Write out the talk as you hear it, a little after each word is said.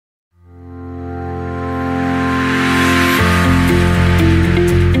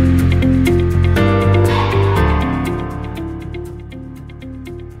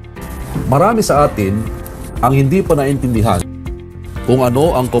Marami sa atin ang hindi pa naintindihan kung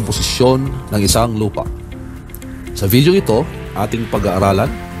ano ang komposisyon ng isang lupa. Sa video ito, ating pag-aaralan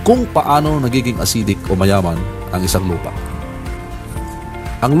kung paano nagiging acidic o mayaman ang isang lupa.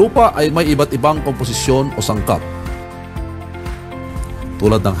 Ang lupa ay may iba't ibang komposisyon o sangkap,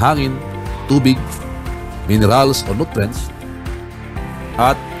 tulad ng hangin, tubig, minerals o nutrients,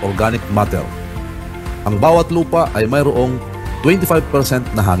 at organic matter. Ang bawat lupa ay mayroong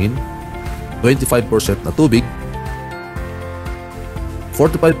 25% na hangin, 25% na tubig,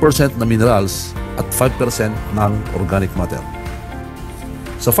 45% na minerals, at 5% ng organic matter.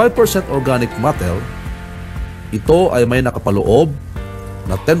 Sa 5% organic matter, ito ay may nakapaloob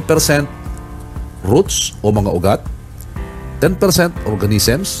na 10% roots o mga ugat, 10%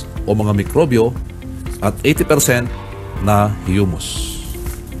 organisms o mga mikrobyo, at 80% na humus.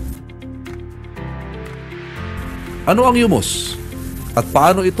 Ano ang humus? At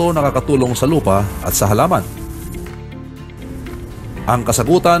paano ito nakakatulong sa lupa at sa halaman? Ang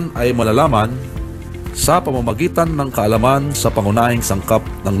kasagutan ay malalaman sa pamamagitan ng kaalaman sa pangunahing sangkap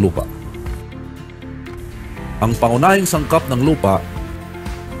ng lupa. Ang pangunahing sangkap ng lupa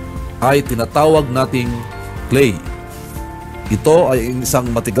ay tinatawag nating clay. Ito ay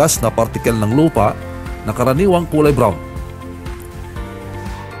isang matigas na partikel ng lupa na karaniwang kulay brown.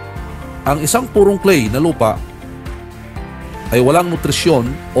 Ang isang purong clay na lupa ay walang nutrisyon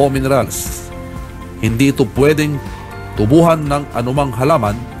o minerals. Hindi ito pwedeng tubuhan ng anumang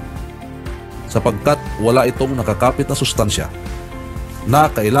halaman sapagkat wala itong nakakapit na sustansya na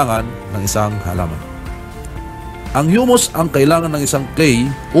kailangan ng isang halaman. Ang humus ang kailangan ng isang clay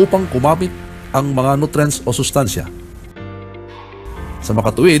upang kumapit ang mga nutrients o sustansya. Sa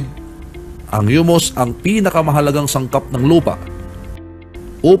makatuwid, ang humus ang pinakamahalagang sangkap ng lupa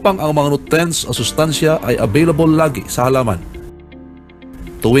upang ang mga nutrients o sustansya ay available lagi sa halaman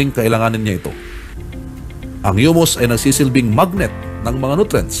tuwing kailanganin niya ito. Ang humus ay nagsisilbing magnet ng mga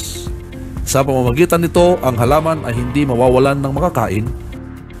nutrients. Sa pamamagitan nito, ang halaman ay hindi mawawalan ng makakain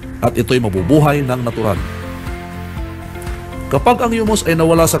at ito'y mabubuhay ng natural. Kapag ang humus ay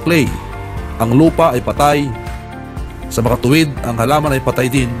nawala sa clay, ang lupa ay patay. Sa makatuwid, ang halaman ay patay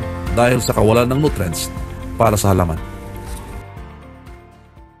din dahil sa kawalan ng nutrients para sa halaman.